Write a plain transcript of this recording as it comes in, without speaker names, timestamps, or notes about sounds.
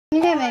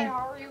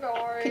how are you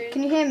guys?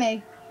 Can you hear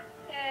me?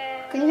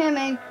 Can you hear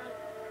me?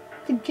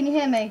 Can you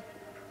hear me?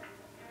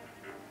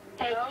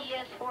 Hey,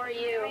 TS for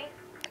you.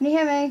 Can you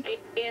hear me?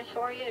 TS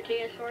for you,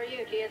 TS for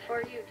you, TS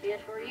for you,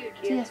 TS for you,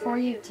 TS for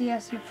you,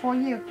 TS for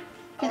you.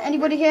 Can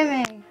anybody hear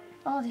me?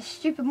 Oh, this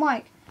stupid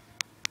mic.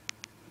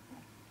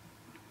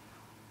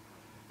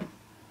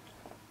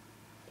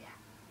 Yeah,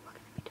 we're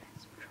gonna be doing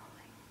some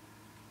trolling.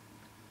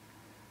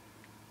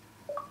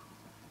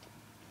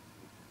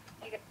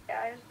 Hey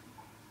guys.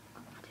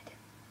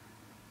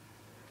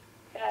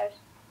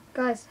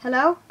 Guys,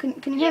 hello? Can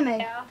you hear me?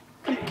 Yeah.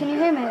 Can you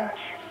hear me? Yeah,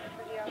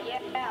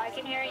 I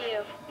can hear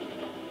you.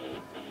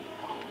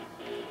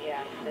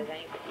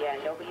 Yeah,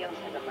 nobody else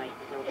has a mic.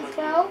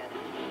 Estelle?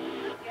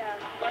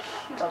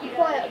 Yeah. Be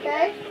quiet,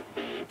 okay?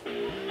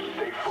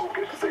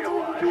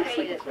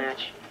 Play this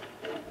match.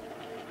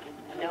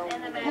 No.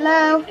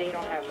 Hello? They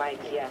don't have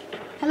mics, yeah.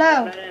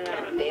 Hello? No.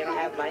 They don't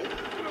have mics.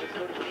 Just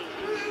go to phase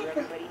 2.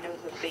 Everybody knows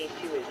what phase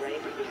 2 is,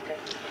 right? We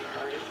discussed it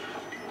already.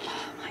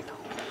 Oh my god.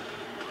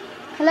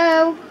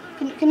 Hello?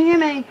 Can you hear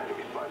me?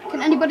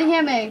 Can anybody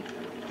hear me?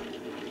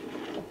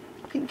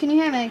 Can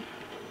you hear me?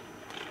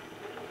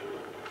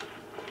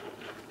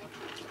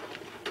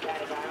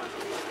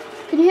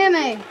 Can you hear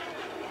me?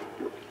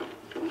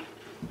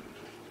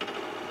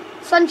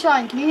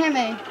 Sunshine, can you hear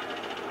me?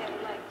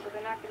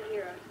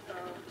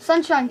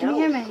 Sunshine, can you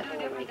hear me?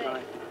 Oh my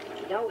god.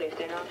 No, if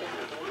they're not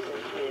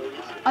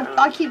going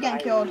to I keep getting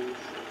killed.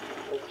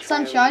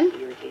 Sunshine?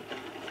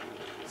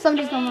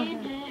 Somebody's gone on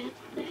here.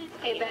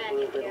 Hey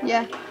Ben.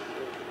 Yeah.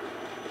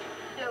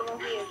 Still won't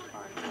be as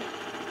fun.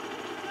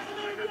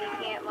 You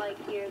can't like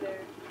hear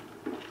their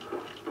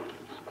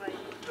spikes.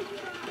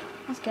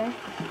 That's okay.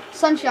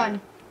 Sunshine.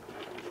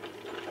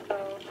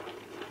 So,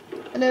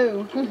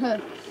 Hello. Enemy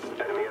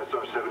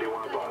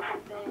SR-71 above.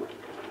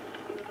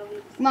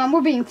 Man,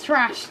 we're being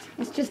thrashed.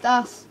 It's just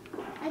us.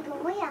 I go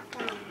way up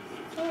there.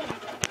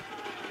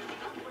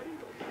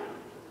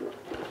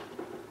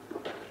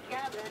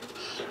 yeah, Ben.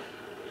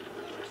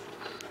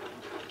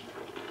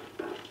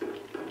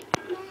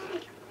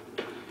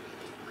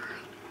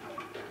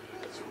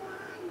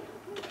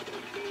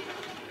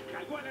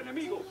 Cayó el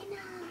enemigo.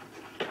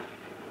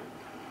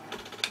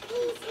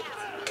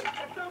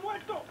 Está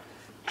muerto.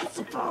 It's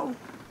a bow.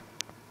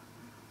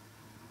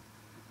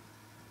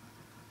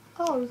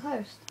 Oh, the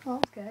host. Oh,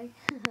 okay.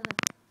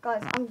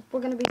 Guys,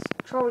 we're gonna be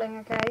trolling,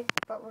 okay?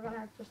 But we're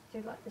gonna just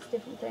do like this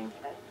different thing.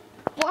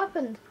 What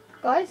happened?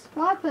 Guys,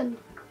 what happened?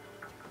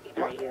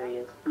 Right, here he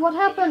is. What Did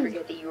you happened?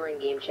 forget that you were in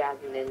game chat,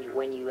 and then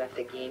when you left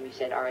the game, you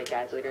said, "Alright,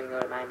 guys, we're gonna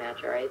go to my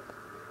match, alright?"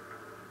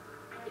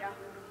 Yeah.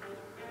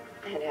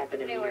 That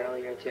happened to me Anyway.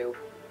 earlier too.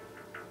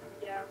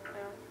 Yeah,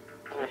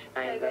 no.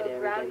 I invited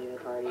everybody to the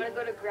party. Wanna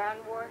go to ground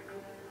war?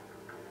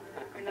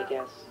 I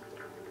guess.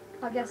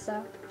 I guess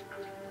so.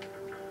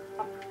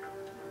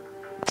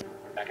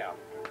 Back out.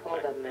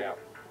 Hold up a minute.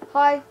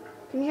 Hi,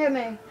 can you hear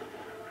me?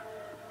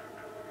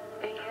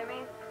 Can you hear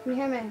me? Can you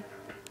hear me?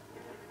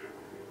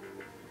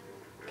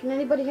 Can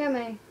anybody hear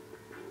me?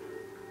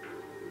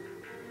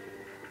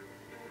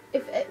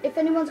 If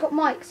anyone's got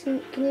mics,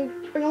 can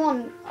you bring them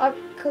on?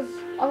 Cause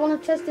I want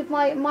to test if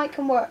my mic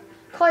can work.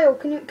 Kyle,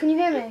 can you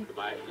hear me?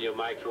 Your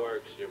mic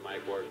works. Your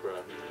mic works,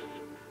 bro.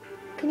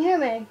 Can you hear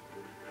me?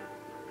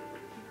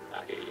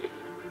 I hear you.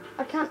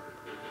 I can't.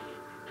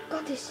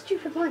 God, this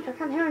stupid mic. I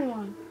can't hear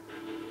anyone.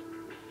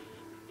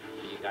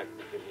 I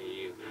can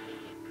hear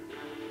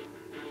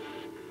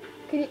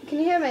you. Can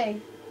you hear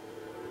me?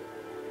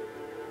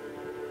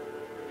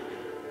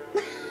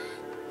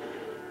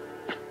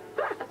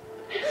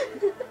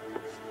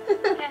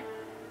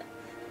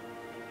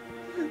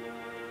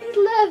 He's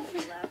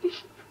left.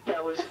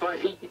 That was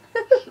funny.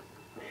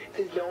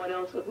 There's no one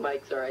else with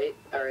mics, alright?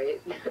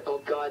 Alright?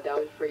 Oh god, that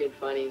was friggin'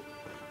 funny.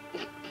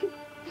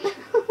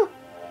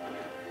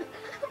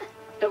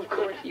 Of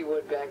course you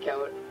would back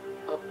out.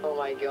 Oh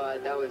my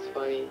god, that was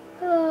funny.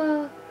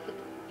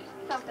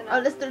 Something Oh,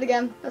 else. let's do it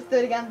again. Let's do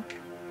it again.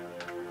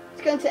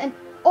 It's going to end.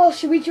 Oh,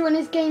 should we join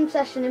his game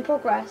session in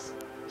progress?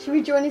 Should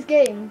we join his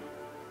game?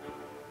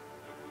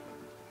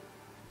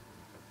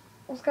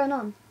 What's going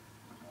on?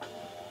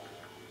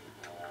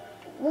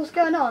 What's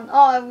going on?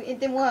 Oh, it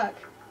didn't work.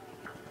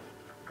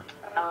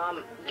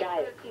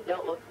 Guys,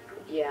 don't look.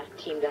 Yeah,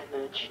 team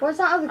deathmatch. Where's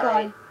that other guy?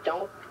 Alright,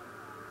 don't.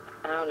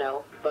 I don't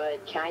know,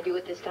 but can I do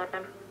it this time?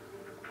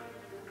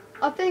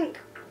 I think,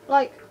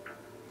 like,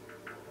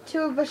 2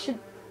 of us should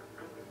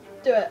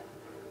do it.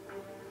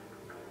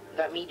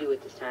 Let me do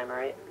it this time,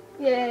 alright?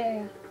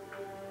 Yeah.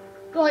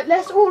 Like,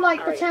 let's all,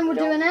 like, Alright, pretend we're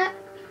don't- doing it.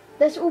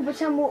 Let's all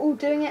pretend we're all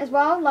doing it as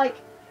well. Like,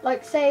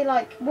 say,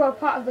 like, we're a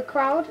part of the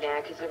crowd.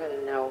 Nah, because they're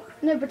gonna know.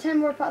 No,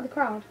 pretend we're a part of the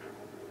crowd.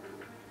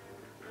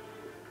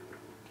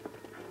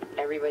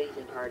 Everybody's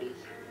in parties.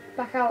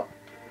 Back out.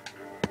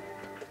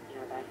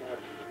 Yeah, back up.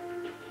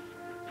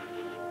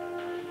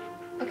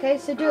 Okay,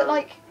 so do it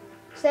like,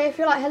 say if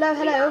you're like, hello,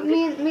 hello,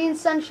 me and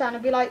Sunshine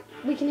would be like,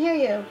 we can hear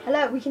you.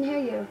 Hello, we can hear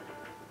you.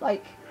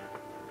 Like,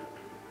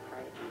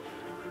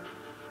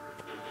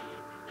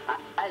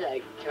 I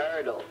like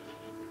turtles.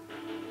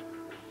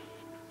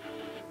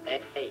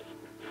 Hey,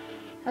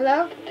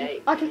 Hello?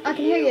 hey. I can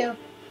hear you.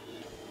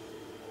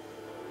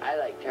 I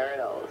like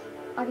turtles.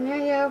 I can hear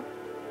you.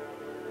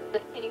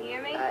 Can you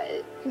hear me?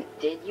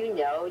 Did you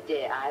know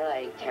that I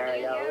like Can you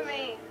hear turtles?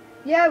 me?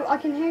 Yeah, I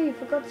can hear you,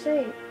 for God's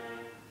sake.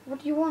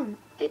 What do you want?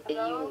 Did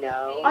Hello? you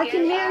know I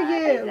can hear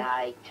you.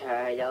 I like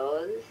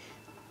turtles?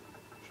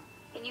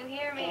 Can you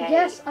hear me? Hey.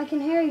 Yes, I can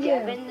hear you.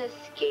 Devin the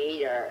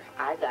skater,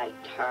 I like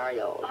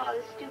turtles. Oh,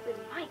 this stupid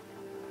mic.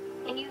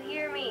 Can you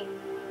hear me?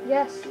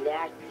 Yes.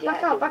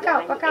 Back out, back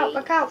out, back out,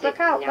 back out, back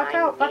out, back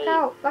out, back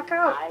out, back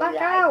out,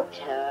 back out.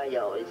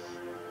 Turtles.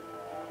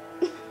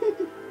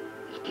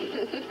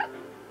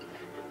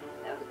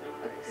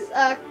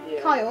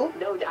 Kyle,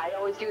 No, I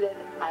always do that.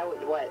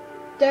 What?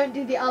 don't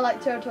do the I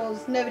like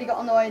turtles. Nobody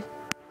got annoyed.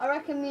 I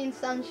reckon me and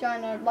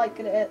Sunshine are like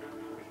good at it.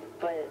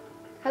 But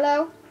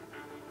Hello?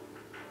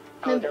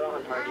 oh, they're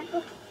on party.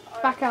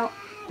 Back out.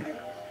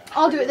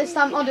 I'll do it this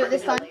time. I'll do it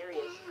this time.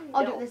 Hilarious.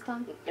 I'll No, do it this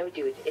time. No,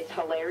 dude, it's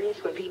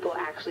hilarious when people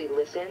actually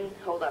listen.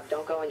 Hold up,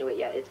 don't go into it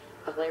yet. It's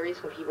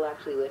hilarious when people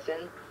actually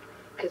listen.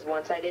 Because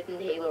once I did in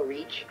Halo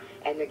Reach,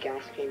 and the guy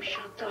screamed,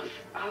 "Shut the f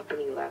up,"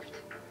 and he left.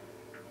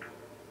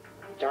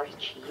 Darth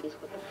Cheese,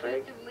 what the You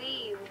frig? to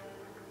leave.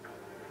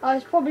 Oh,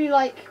 it's probably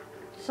like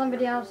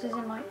somebody else is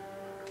in like.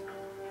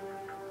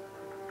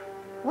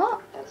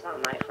 What? That's not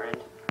my friend.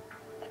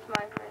 That's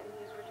my friend.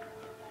 He's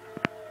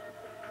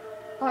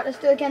retarded. Alright, let's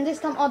do it again. This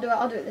time I'll do it.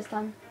 I'll do it this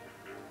time.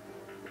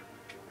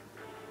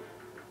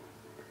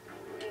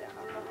 Yeah,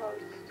 I'm the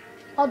host.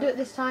 I'll do it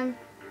this time.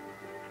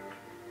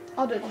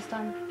 I'll do it this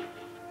time.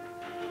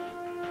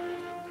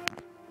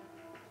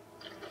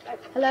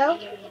 Hello?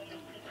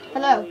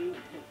 Hello?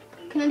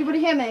 Can anybody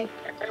hear me?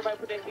 Everybody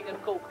put that thing in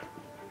coke.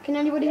 Can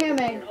anybody hear me?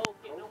 No,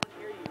 can no one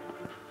hear you?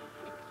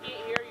 We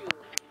can't hear you.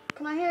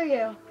 Can I hear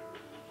you?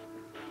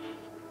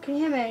 Can you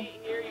hear We me?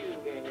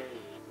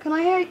 can't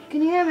hear you.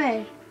 Can you hear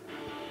me?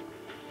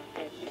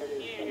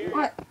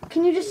 Alright,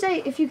 can you just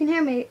say if you can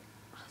hear me?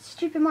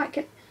 Stupid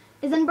mic,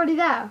 is anybody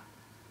there?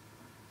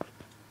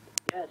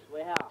 Yes, we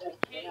have. We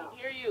can't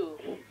hear you.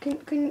 Can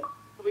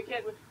We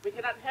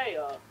cannot hear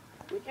you.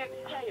 We can't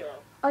hear you.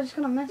 I just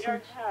got a We are message.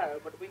 here,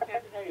 but we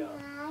can't hear you.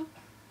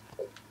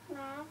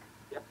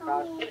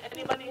 Can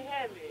anybody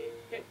hear me?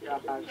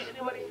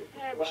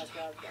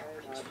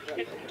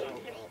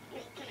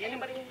 Can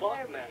anybody hear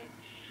me? Can anybody hear me?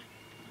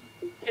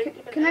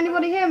 Can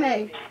anybody hear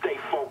me? Stay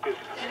focused.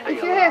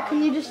 If you're here,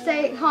 can you just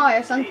say hi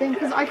or something?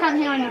 Because I can't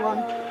hear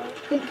anyone.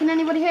 Can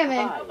anybody hear me?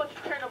 How about you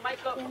turn the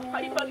mic up? How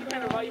you about you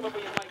turn the volume up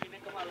on your mic and then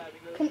come out loud?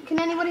 Can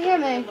anybody hear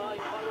me?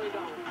 Volume all the way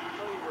down.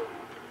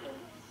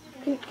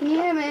 Can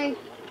you hear me?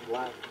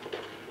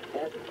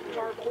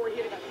 Hardcore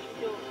hit got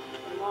killed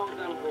a long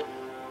time ago.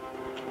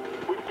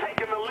 We've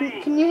taken the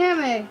lead. Can you hear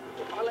me?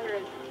 All I hear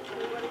is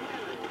anybody hear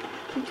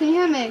me? Can you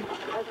hear me?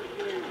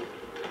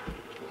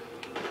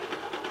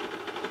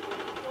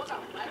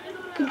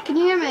 Can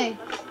you hear me?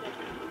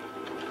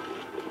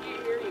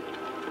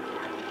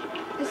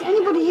 Is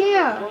anybody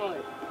here?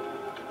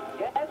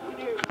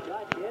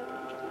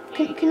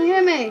 Can you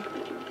hear me?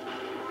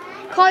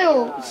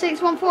 Kyle,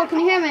 614, can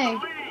you hear me?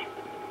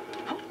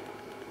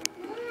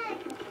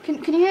 Can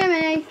you hear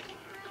me?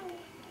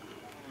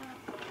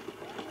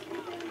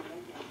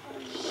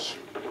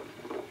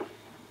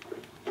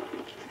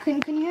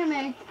 Can you hear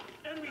me?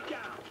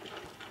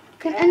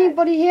 Can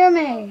anybody hear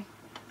me?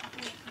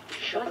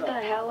 Shut the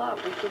hell up,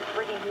 we can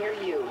friggin' hear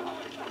you.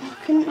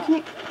 Can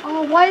you,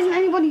 oh, why isn't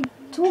anybody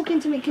talking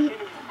to me? Can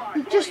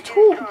you just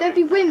talk? Don't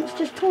be wimps,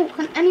 just talk.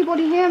 Can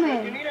anybody hear You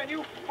me? need a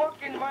new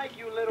fucking mic,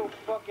 you little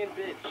fucking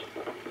bitch.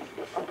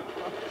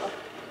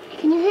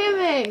 Can you hear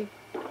me?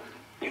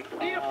 You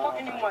need a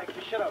fucking new mic,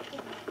 just shut up.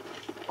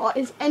 Oh,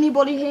 is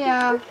anybody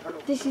here?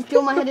 This is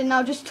doing my head in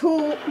now, just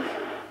talk.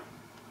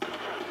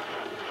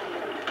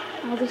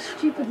 Oh, this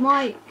stupid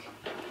mic.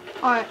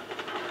 Alright,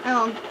 hang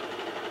on.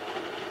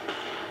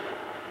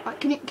 Right,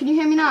 can you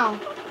hear me now?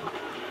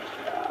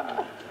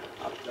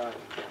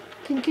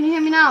 Can you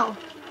hear me now?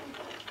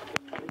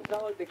 You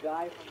sound like the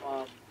guy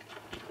from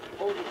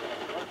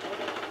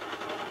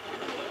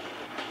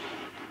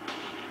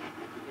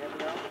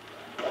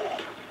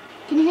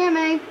Can you hear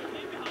me?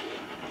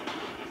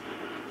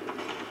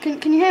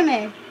 Can you hear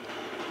me?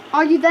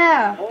 Are you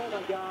there? Oh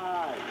my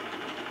god.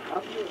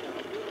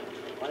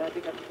 Why did I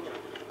think that's cool?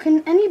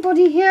 Can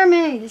anybody hear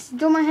me? This is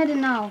doing my head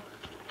in now.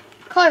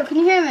 Kyle, can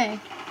you hear me?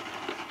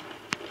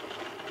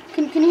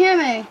 Can you hear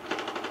me?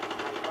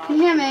 Can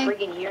you hear me?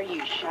 Friggin' hear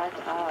you, shut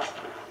up.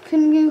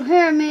 Can you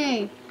hear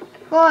me?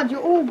 God,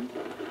 you're all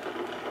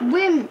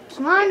wimps,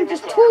 man.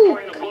 Just talk.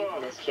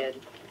 This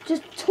kid.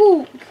 Just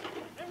talk.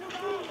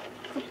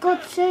 For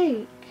God's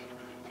sake.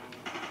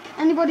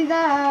 Anybody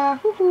there?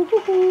 Hoo-hoo,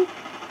 hoo-hoo.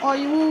 Or are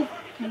you all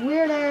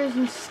weirdos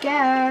and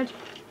scared?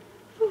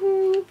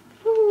 Hoo-hoo,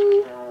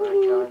 hoo-hoo, Oh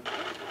hoo-hoo. my god.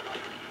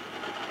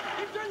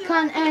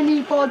 Can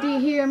anybody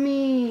hear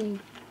me?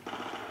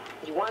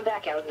 You want to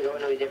back out and go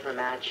into a different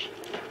match?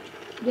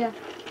 Yeah.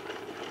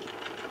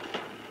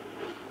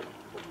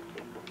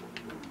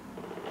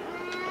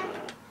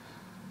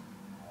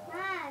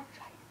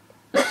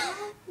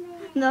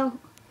 No.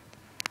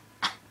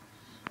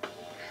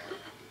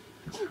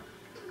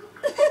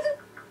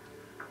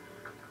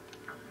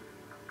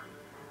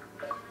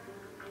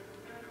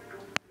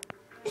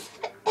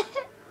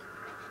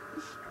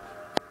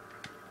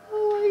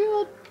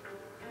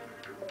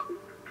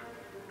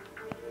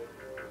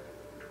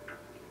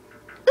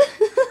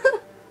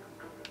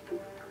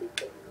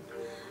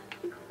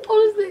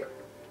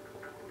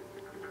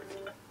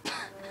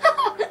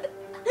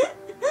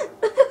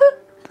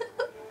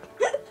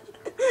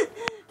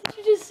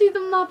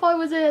 up I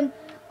was in.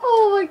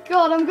 Oh my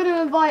god, I'm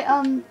gonna invite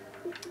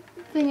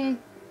thingy.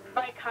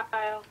 Bye,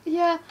 Kyle.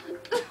 Yeah.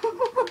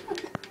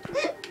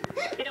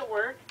 Did it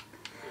work?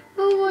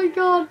 Oh my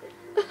god.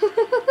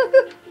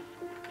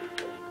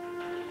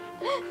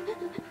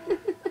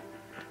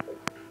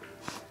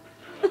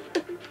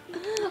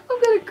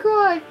 I'm gonna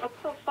cry. That's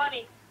so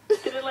funny.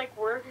 Did it like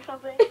work or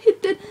something?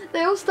 It did.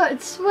 They all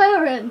started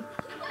swearing.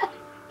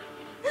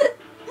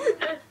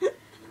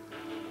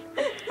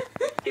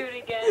 Do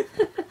it again.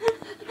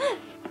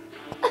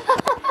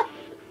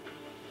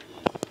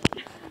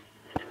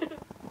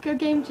 Go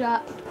game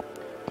chat.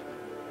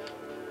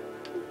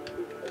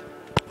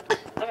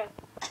 Okay.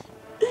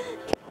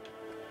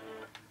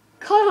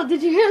 Kyle,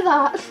 did you hear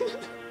that?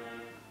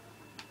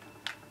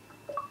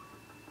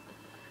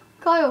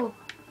 Kyle.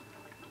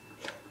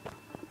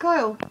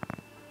 Kyle.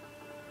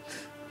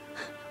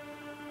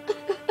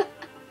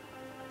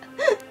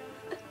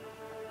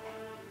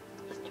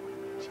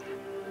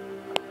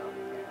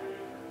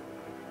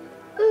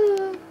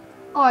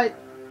 Alright,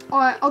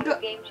 I'll go.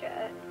 Game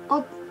chat.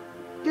 I'll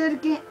go to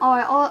game.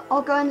 Alright,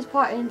 I'll go in his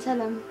party and tell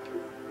him.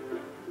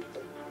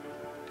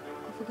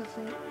 I forgot to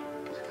say it.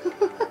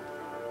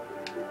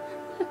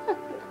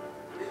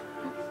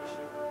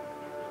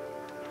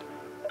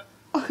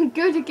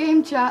 Go to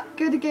game chat.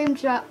 Go to game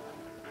chat.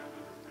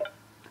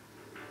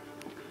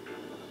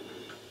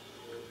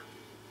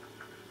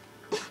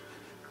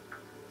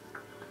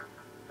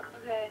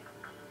 Okay.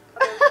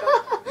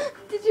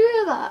 Did you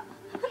hear that?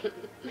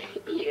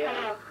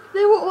 Yeah.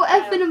 They were all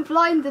effing and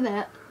blinding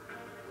it.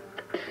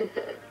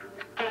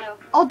 Kyle.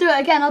 I'll do it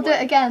again. I'll do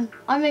it again.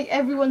 I make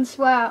everyone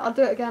swear. I'll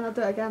do it again. I'll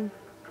do it again.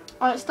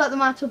 Alright, start the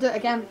match. I'll do it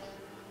again.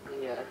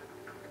 Yeah.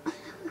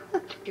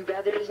 Too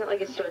bad there isn't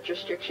like a search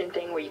restriction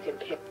thing where you can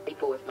pick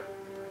people with.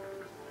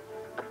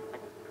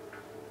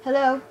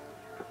 Hello.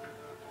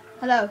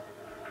 Hello.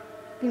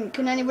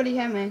 Can anybody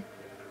hear me?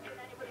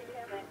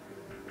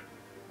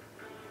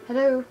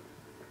 Hello.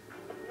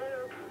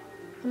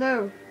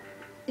 Hello.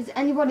 Is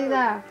anybody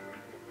there?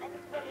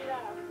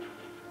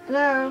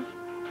 Hello.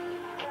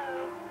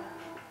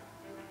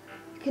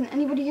 Can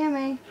anybody hear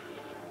me?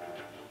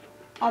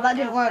 Oh, that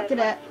didn't work, did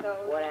it? So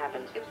What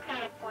happened? it was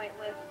kind of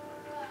pointless. Hold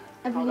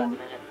up a Everyone.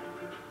 minute.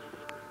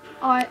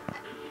 Alright.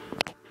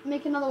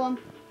 Make another one.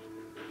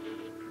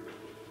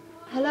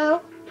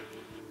 Hello?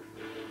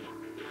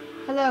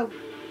 Hello?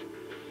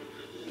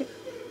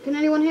 Can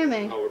anyone hear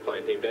me? Oh, we're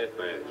playing team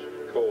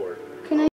deathmatch. Core.